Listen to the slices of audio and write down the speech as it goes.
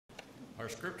Our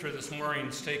scripture this morning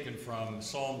is taken from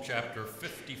Psalm chapter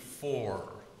 54.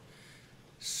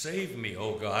 Save me,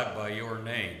 O God, by your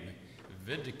name.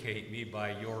 Vindicate me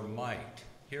by your might.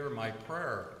 Hear my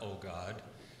prayer, O God.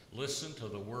 Listen to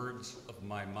the words of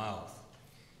my mouth.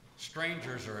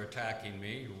 Strangers are attacking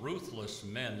me. Ruthless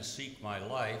men seek my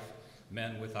life,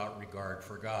 men without regard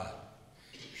for God.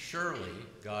 Surely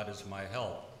God is my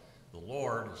help. The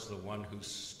Lord is the one who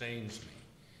sustains me.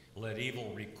 Let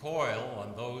evil recoil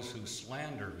on those who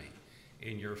slander me.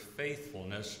 In your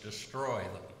faithfulness, destroy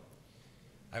them.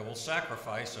 I will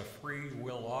sacrifice a free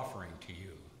will offering to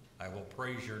you. I will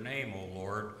praise your name, O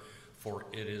Lord, for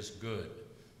it is good.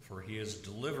 For he has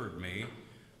delivered me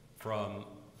from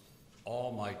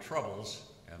all my troubles,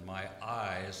 and my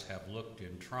eyes have looked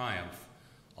in triumph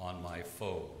on my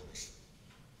foes.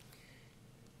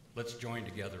 Let's join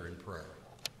together in prayer.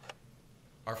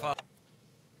 Our Father.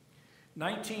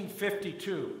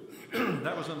 1952,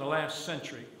 that was in the last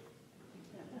century.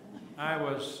 I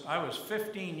was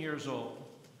 15 years old,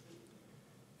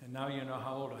 and now you know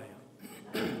how old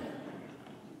I am.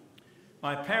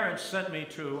 My parents sent me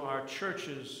to our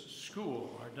church's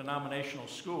school, our denominational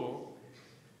school,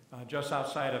 just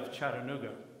outside of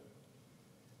Chattanooga.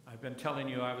 I've been telling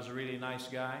you I was a really nice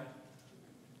guy.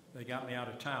 They got me out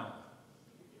of town.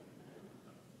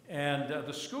 And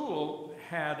the school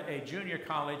had a junior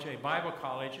college, a Bible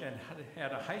college, and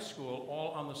had a high school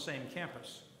all on the same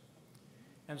campus.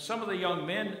 And some of the young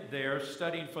men there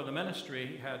studying for the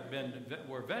ministry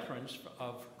were veterans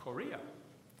of Korea.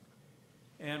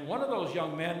 And one of those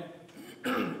young men,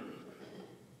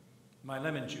 my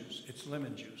lemon juice, it's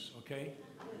lemon juice, okay?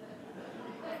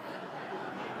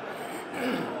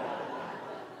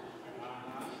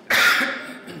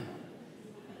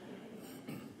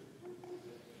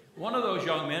 One of those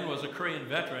young men was a Korean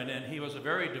veteran, and he was a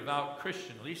very devout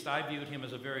Christian. At least I viewed him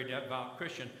as a very devout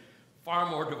Christian, far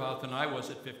more devout than I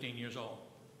was at 15 years old.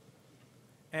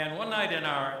 And one night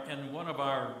in one of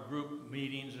our group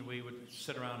meetings, and we would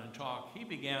sit around and talk, he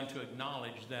began to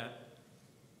acknowledge that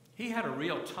he had a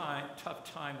real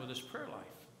tough time with his prayer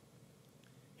life.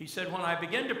 He said, when I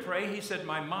begin to pray, he said,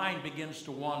 my mind begins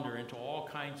to wander into all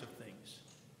kinds of things.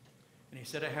 And he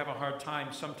said, I have a hard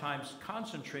time sometimes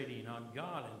concentrating on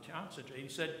God and concentrating. He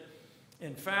said,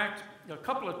 in fact, a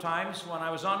couple of times when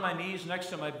I was on my knees next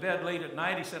to my bed late at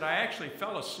night, he said, I actually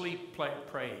fell asleep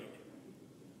praying.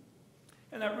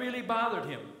 And that really bothered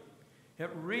him. It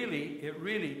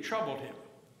really troubled him,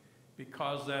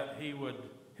 because that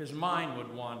his mind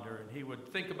would wander, and he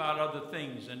would think about other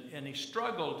things, and he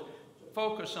struggled to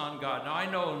focus on God. Now,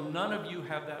 I know none of you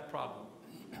have that problem.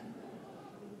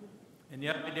 And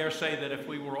yet I dare say that if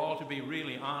we were all to be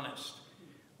really honest,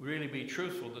 really be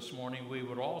truthful this morning, we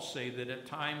would all say that at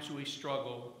times we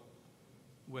struggle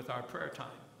with our prayer time.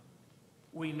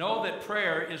 We know that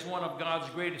prayer is one of God's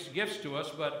greatest gifts to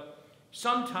us, but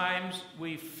sometimes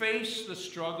we face the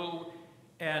struggle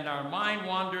and our mind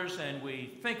wanders and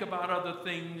we think about other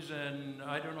things, and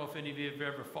I don't know if any of you have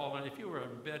ever fallen. If you were in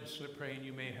bed praying,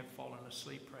 you may have fallen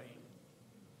asleep praying.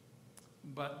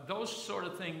 But those sort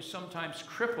of things sometimes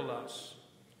cripple us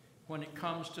when it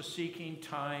comes to seeking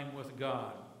time with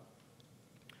God.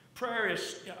 Prayer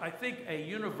is, I think, a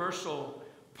universal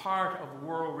part of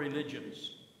world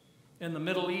religions. In the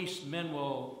Middle East, men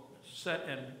will sit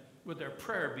with their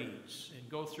prayer beads and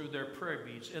go through their prayer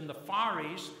beads. In the Far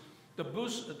East, the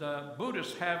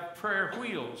Buddhists have prayer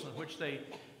wheels in which they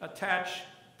attach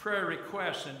prayer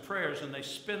requests and prayers, and they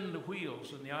spin the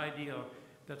wheels, and the idea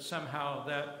that somehow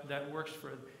that works for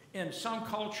it. In some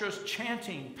cultures,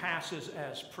 chanting passes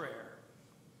as prayer.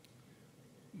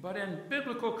 But in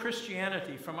biblical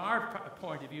Christianity, from our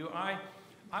point of view, I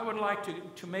would like to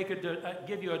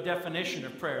give you a definition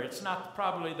of prayer. It's not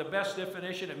probably the best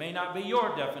definition. It may not be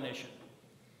your definition.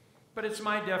 But it's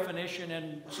my definition,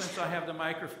 and since I have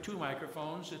two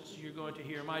microphones, you're going to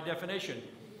hear my definition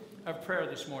of prayer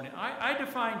this morning. I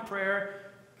define prayer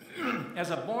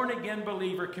as a born-again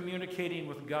believer communicating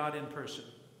with God in person.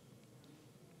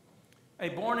 A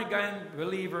born-again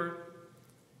believer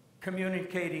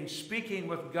communicating, speaking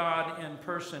with God in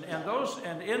person.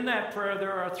 And in that prayer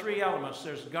there are three elements.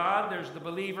 There's God, there's the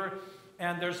believer,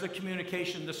 and there's the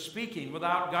communication, the speaking.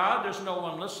 Without God, there's no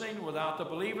one listening. Without the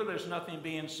believer, there's nothing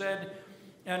being said.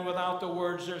 And without the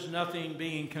words, there's nothing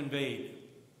being conveyed.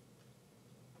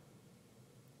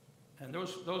 And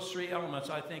those three elements,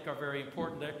 I think, are very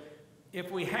important. If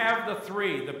we have the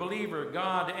three, the believer,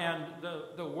 God, and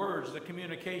the words, the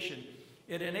communication,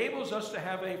 it enables us to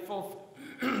have a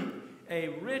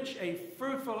rich, a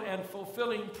fruitful, and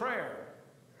fulfilling prayer.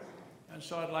 And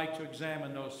so I'd like to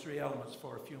examine those three elements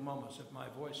for a few moments, if my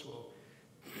voice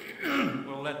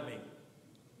will let me.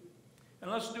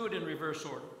 let's do it in reverse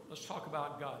order. Let's talk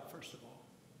about God, first of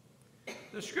all.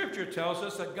 The Scripture tells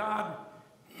us that God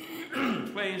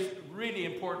plays really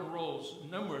important roles,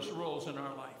 numerous roles in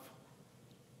our life.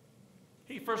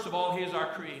 First of all, he is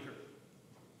our creator.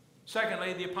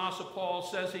 Secondly, the Apostle Paul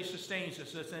says he sustains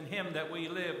us. It's in him that we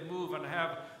live, move, and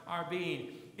have our being.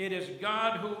 It is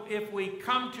God who, if we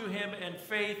come to him in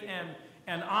faith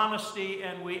and honesty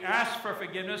and we ask for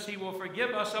forgiveness, he will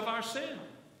forgive us of our sin.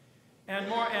 And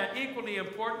equally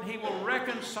important, he will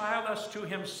reconcile us to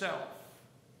himself.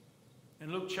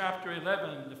 In Luke chapter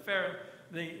 11,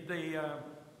 the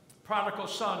prodigal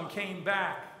son came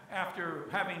back after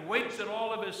having wasted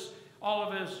all of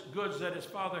his goods that his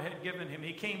father had given him.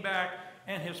 He came back,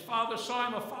 and his father saw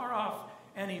him afar off,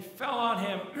 and he fell on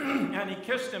him, and he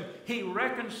kissed him. He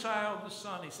reconciled the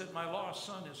son. He said, "My lost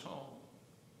son is home."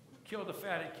 Killed a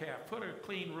fatted calf, put a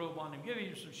clean robe on him, give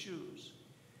him some shoes.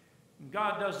 And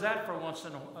God does that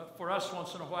for us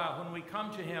once in a while when we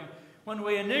come to him. When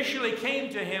we initially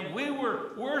came to him, we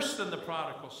were worse than the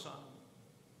prodigal son.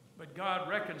 But God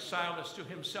reconciled us to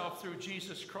himself through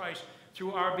Jesus Christ,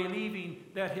 through our believing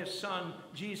that his son,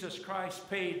 Jesus Christ,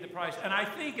 paid the price. And I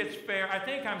think it's fair, I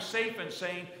think I'm safe in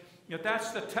saying that that's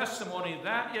the testimony,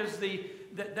 that's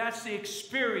the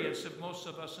experience of most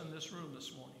of us in this room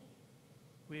this morning.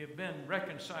 We have been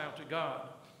reconciled to God.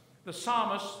 The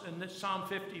psalmist in Psalm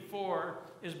 54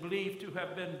 is believed to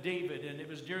have been David, and it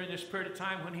was during this period of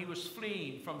time when he was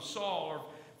fleeing from Saul or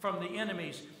from the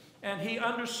enemies. And he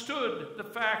understood the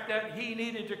fact that he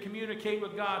needed to communicate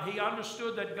with God. He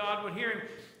understood that God would hear him.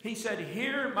 He said,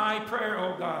 "Hear my prayer,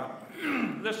 O God.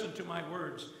 Listen to my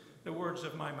words, the words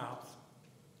of my mouth."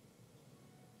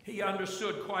 He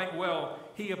understood quite well.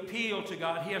 He appealed to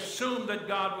God. He assumed that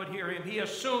God would hear him. He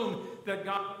assumed that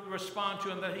God would respond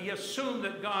to him. That he assumed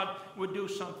that God would do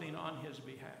something on his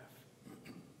behalf.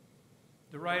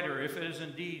 The writer, if it is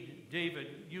indeed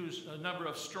David, used a number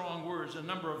of strong words, a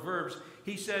number of verbs.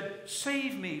 He said,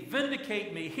 "Save me,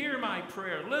 vindicate me, hear my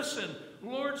prayer. Listen,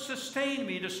 Lord, sustain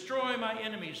me, destroy my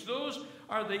enemies." Those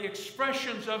are the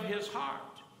expressions of his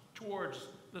heart towards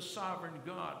the sovereign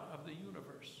God of the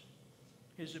universe.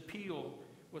 His appeal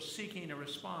was seeking a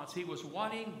response. He was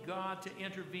wanting God to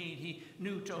intervene. He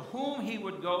knew to whom he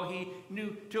would go. He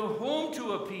knew to whom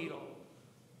to appeal.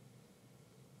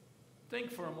 Think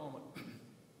for a moment.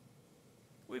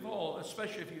 We've all,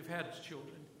 especially if you've had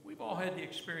children, we've all had the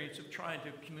experience of trying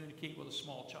to communicate with a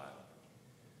small child.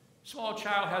 A small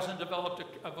child hasn't developed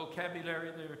a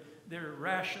vocabulary. They're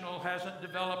rational, hasn't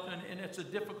developed, and it's a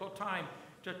difficult time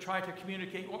to try to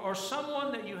communicate. Or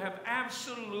someone that you have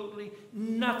absolutely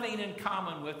nothing in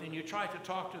common with, and you try to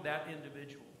talk to that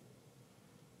individual.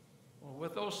 Well,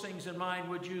 with those things in mind,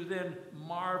 would you then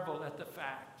marvel at the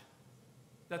fact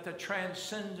that the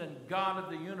transcendent God of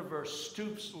the universe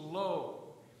stoops low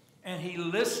and he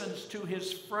listens to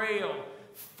his frail,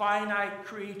 finite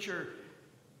creature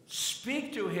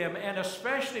speak to him, and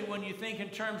especially when you think in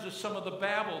terms of some of the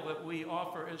babble that we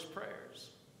offer as prayers.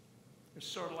 It's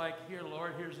sort of like, "Here,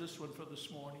 Lord, here's this one for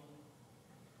this morning."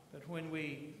 But when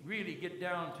we really get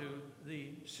down to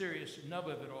the serious nub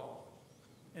of it all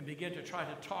and begin to try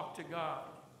to talk to God,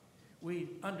 we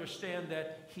understand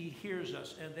that he hears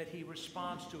us and that he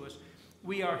responds to us.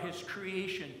 We are his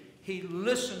creation. He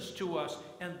listens to us,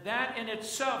 and that in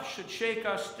itself should shake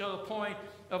us to the point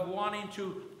of wanting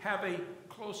to have a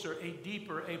closer, a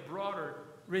deeper, a broader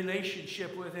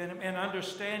relationship with him and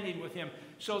understanding with him,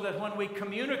 so that when we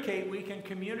can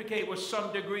communicate with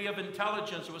some degree of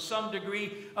intelligence, with some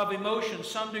degree of emotion,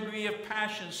 some degree of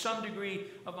passion, some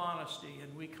degree of honesty.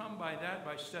 And we come by that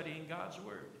by studying God's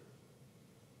Word.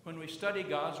 When we study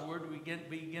God's Word, we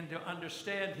begin to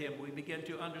understand him. We begin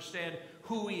to understand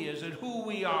who he is and who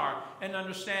we are, and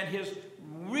understand his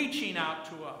reaching out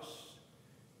to us.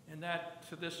 And that,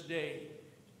 to this day,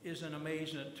 is an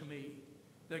amazement to me,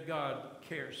 that God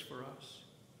cares for us.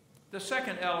 The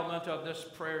second element of this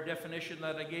prayer definition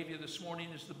that I gave you this morning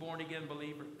is the born-again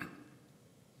believer.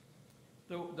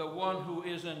 The one who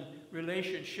is in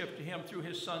relationship to him through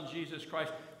his son, Jesus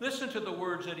Christ. Listen to the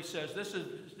words that he says. This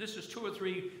is 2 or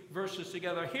 3 verses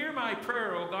together. "Hear my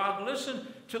prayer, O God.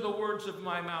 Listen to the words of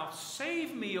my mouth.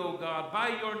 Save me, O God, by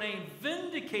your name.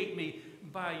 Vindicate me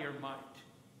by your might."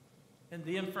 And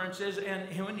the inference is,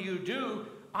 and when you do,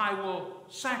 I will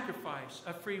sacrifice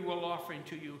a free will offering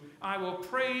to you. I will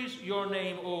praise your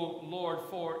name, O Lord,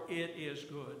 for it is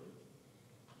good.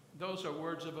 Those are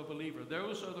words of a believer.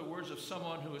 Those are the words of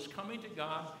someone who is coming to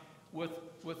God with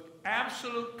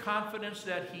absolute confidence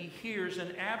that he hears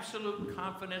and absolute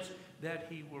confidence that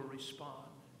he will respond.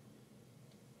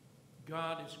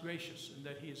 God is gracious in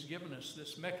that he has given us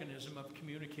this mechanism of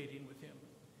communicating with him.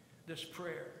 this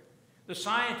prayer. The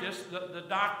scientists, the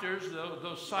doctors,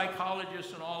 those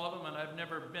psychologists and all of them, and I've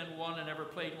never been one and never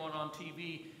played one on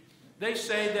TV, they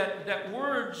say that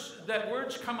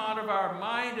words come out of our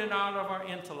mind and out of our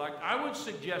intellect. I would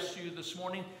suggest to you this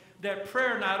morning that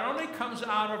prayer not only comes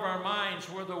out of our minds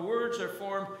where the words are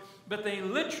formed, but they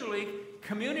literally,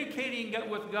 communicating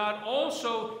with God,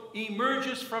 also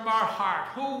emerges from our heart,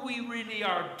 who we really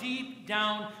are, deep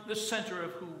down the center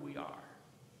of who we are.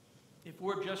 If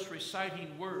we're just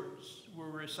reciting words, we're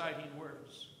reciting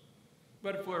words.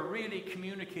 But if we're really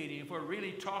communicating, if we're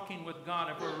really talking with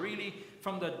God, if we're really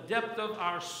from the depth of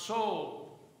our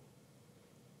soul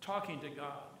talking to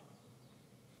God,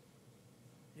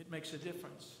 it makes a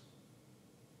difference.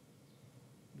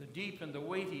 The deep and the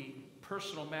weighty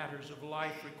personal matters of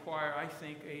life require, I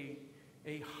think,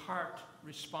 a heart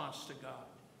response to God.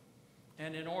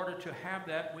 And in order to have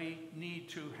that, we need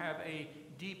to have a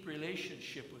deep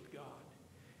relationship with God.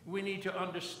 We need to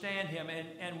understand Him,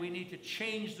 and we need to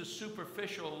change the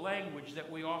superficial language that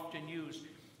we often use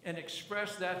and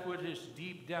express that which is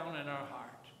deep down in our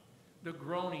heart. The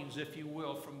groanings, if you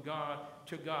will, from God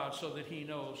to God, so that He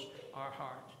knows our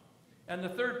heart. And the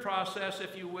third process,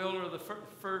 if you will, or the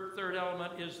third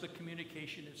element, is the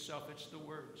communication itself. It's the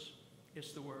words.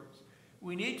 It's the words.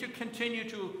 We need to continue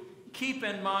to keep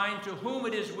in mind to whom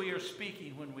it is we are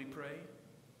speaking when we pray.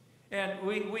 And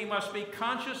we must be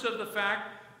conscious of the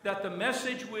fact that the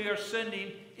message we are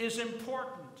sending is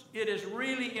important. It is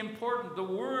really important. The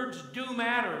words do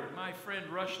matter. My friend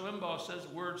Rush Limbaugh says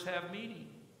words have meaning.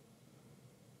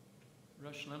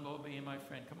 Rush Limbaugh being my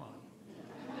friend, come on.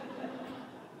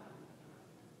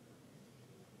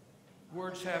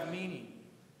 Words have meaning.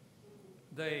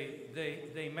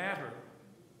 They matter.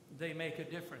 They make a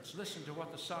difference. Listen to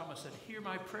what the psalmist said. Hear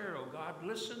my prayer, O God.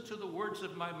 Listen to the words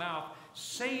of my mouth.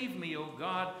 Save me, O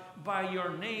God, by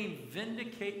your name.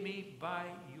 Vindicate me by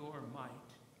your might.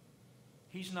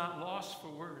 He's not lost for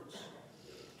words.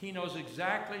 He knows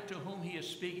exactly to whom he is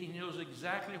speaking. He knows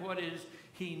exactly what it is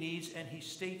he needs, and he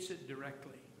states it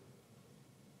directly.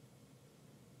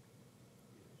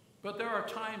 But there are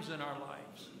times in our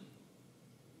lives.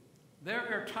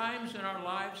 There are times in our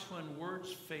lives when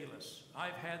words fail us.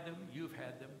 I've had them, you've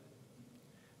had them.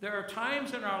 There are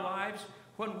times in our lives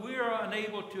when we are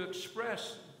unable to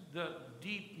express the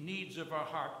deep needs of our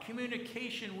heart.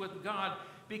 Communication with God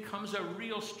becomes a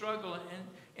real struggle,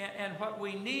 and what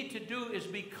we need to do is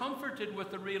be comforted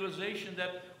with the realization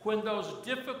that when those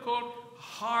difficult,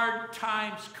 hard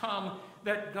times come,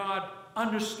 that God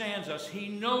understands us. He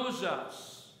knows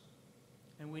us.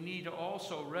 And we need to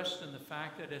also rest in the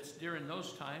fact that it's during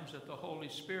those times that the Holy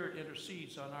Spirit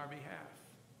intercedes on our behalf.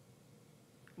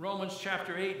 Romans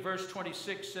chapter 8, verse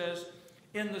 26 says,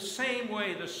 in the same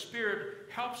way the Spirit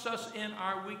helps us in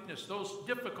our weakness, those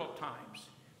difficult times.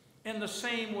 In the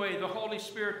same way the Holy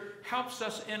Spirit helps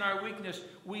us in our weakness.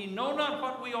 We know not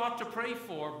what we ought to pray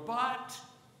for, but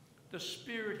the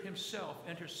Spirit Himself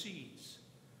intercedes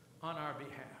on our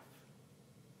behalf.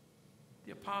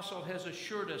 The apostle has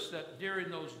assured us that during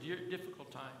those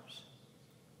difficult times,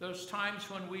 those times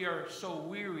when we are so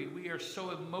weary, we are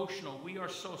so emotional, we are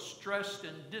so stressed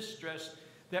and distressed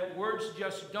that words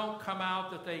just don't come out,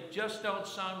 that they just don't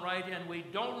sound right, and we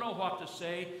don't know what to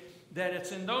say, that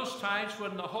it's in those times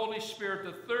when the Holy Spirit,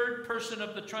 the third person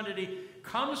of the Trinity,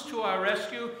 comes to our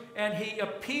rescue and He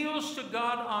appeals to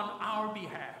God on our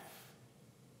behalf.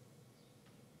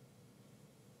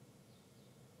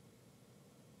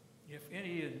 If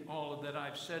any and all of that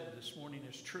I've said this morning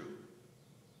is true,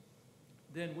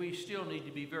 then we still need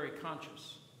to be very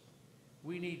conscious.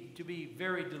 We need to be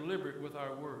very deliberate with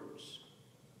our words.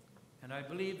 And I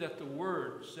believe that the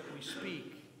words that we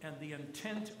speak and the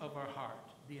intent of our heart,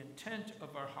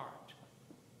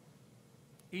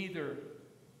 either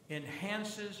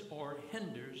enhances or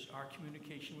hinders our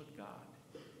communication with God.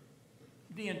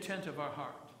 The intent of our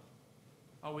heart.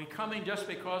 Are we coming just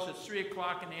because it's 3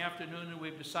 o'clock in the afternoon and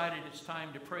we've decided it's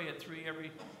time to pray at 3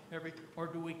 or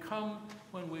do we come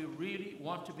when we really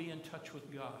want to be in touch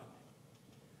with God?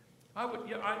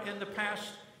 In the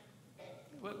past,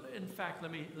 well, in fact,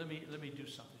 let me do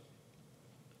something.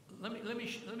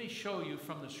 Let me show you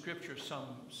from the Scripture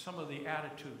some of the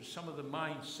attitudes, some of the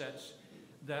mindsets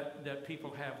that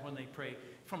people have when they pray.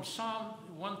 From Psalm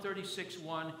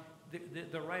 136:1.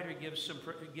 The writer gives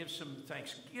some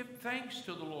thanks. Give thanks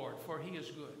to the Lord, for He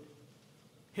is good.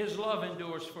 His love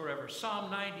endures forever. Psalm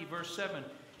 90, verse 7,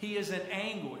 He is in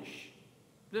anguish.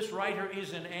 This writer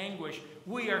is in anguish.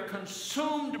 We are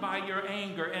consumed by your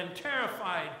anger and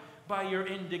terrified by your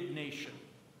indignation.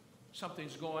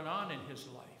 Something's going on in his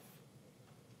life.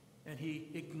 And he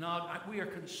acknowledged, we are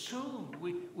consumed.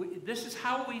 This is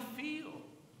how we feel.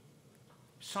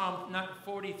 Psalm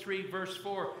 43, verse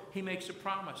 4, he makes a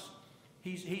promise.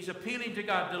 He's appealing to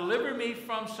God. Deliver me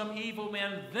from some evil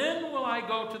men, then will I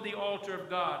go to the altar of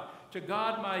God. To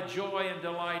God my joy and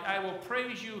delight. I will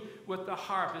praise you with the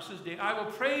harp. This is I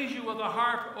will praise you with the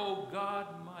harp, O God,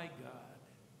 my God.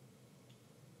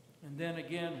 And then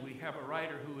again, we have a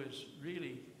writer who is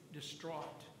really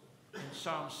distraught. In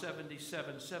Psalm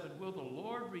 77:7, will the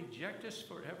Lord reject us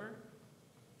forever?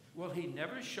 Will he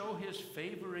never show his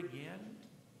favor again?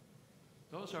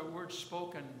 Those are words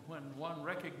spoken when one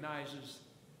recognizes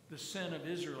the sin of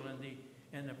Israel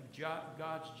and of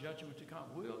God's judgment to come.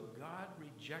 Will God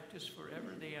reject us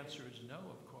forever? The answer is no,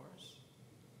 of course,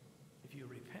 if you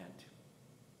repent.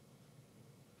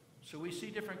 So we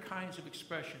see different kinds of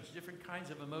expressions, different kinds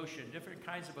of emotion, different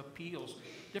kinds of appeals,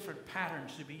 different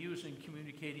patterns to be used in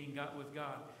communicating with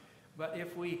God. But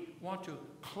if we want to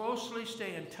closely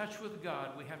stay in touch with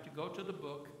God, we have to go to the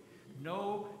book,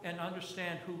 know and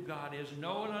understand who God is,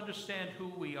 know and understand who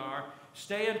we are,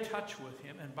 stay in touch with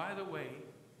him. And by the way,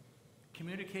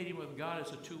 communicating with God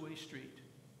is a two-way street.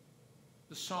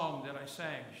 The song that I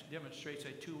sang demonstrates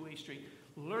a two-way street.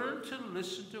 Learn to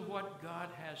listen to what God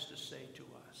has to say to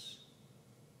us.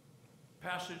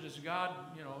 Pastor, does God,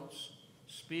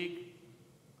 speak?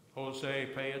 Jose,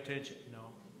 pay attention. No.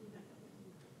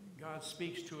 God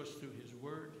speaks to us through his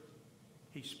word.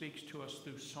 He speaks to us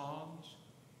through songs.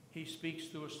 He speaks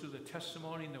to us through the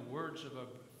testimony and the words of a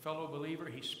fellow believer.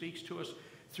 He speaks to us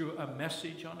through a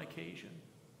message on occasion.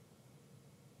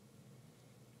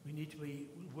 We need to be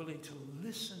willing to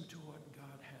listen to what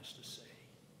God has to say.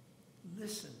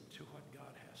 Listen to what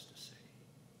God has to say.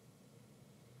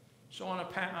 So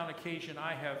on occasion,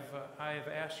 I have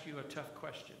asked you a tough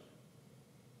question.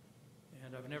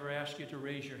 And I've never asked you to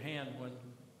raise your hand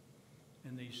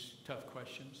in these tough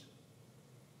questions.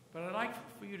 But I'd like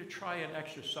for you to try an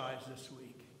exercise this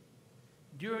week.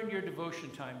 During your devotion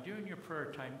time, during your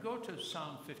prayer time, go to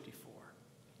Psalm 54.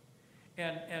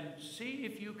 And see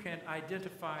if you can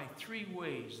identify 3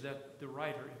 ways that the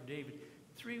writer of David,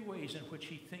 3 ways in which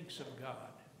he thinks of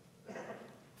God.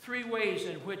 3 ways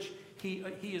in which he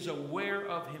is aware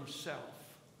of himself.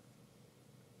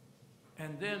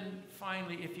 And then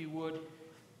finally, if you would,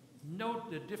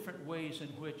 note the different ways in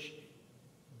which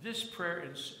this prayer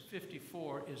in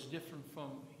 54 is different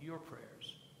from your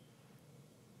prayers.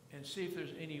 And see if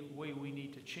there's any way we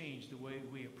need to change the way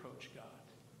we approach God.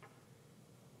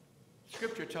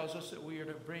 Scripture tells us that we are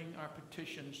to bring our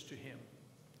petitions to him,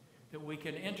 that we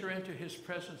can enter into his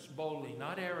presence boldly,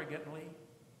 not arrogantly,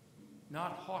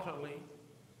 not haughtily,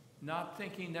 not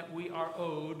thinking that we are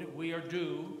owed, we are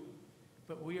due,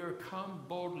 but we are come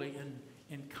boldly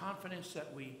in confidence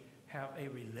that we have a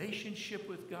relationship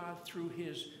with God through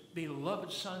his beloved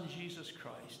Son, Jesus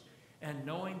Christ, and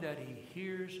knowing that he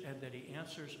hears and that he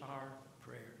answers our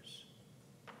prayers.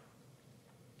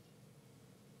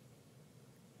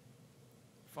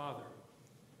 Father,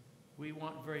 we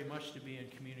want very much to be in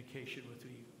communication with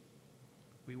you.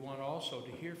 We want also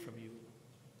to hear from you.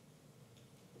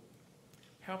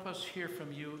 Help us hear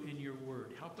from you in your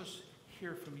word. Help us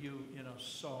hear from you in a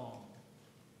song.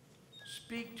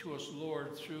 Speak to us,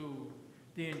 Lord, through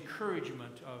the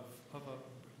encouragement of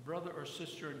a brother or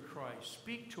sister in Christ.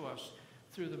 Speak to us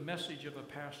through the message of a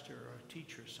pastor or a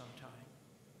teacher sometime.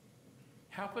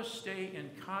 Help us stay in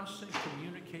constant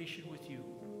communication with you,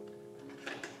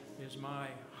 is my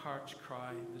heart's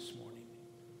cry this morning.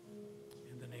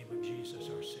 In the name of Jesus,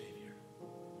 our Savior.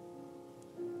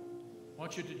 I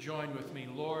want you to join with me.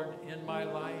 Lord, in my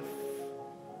life,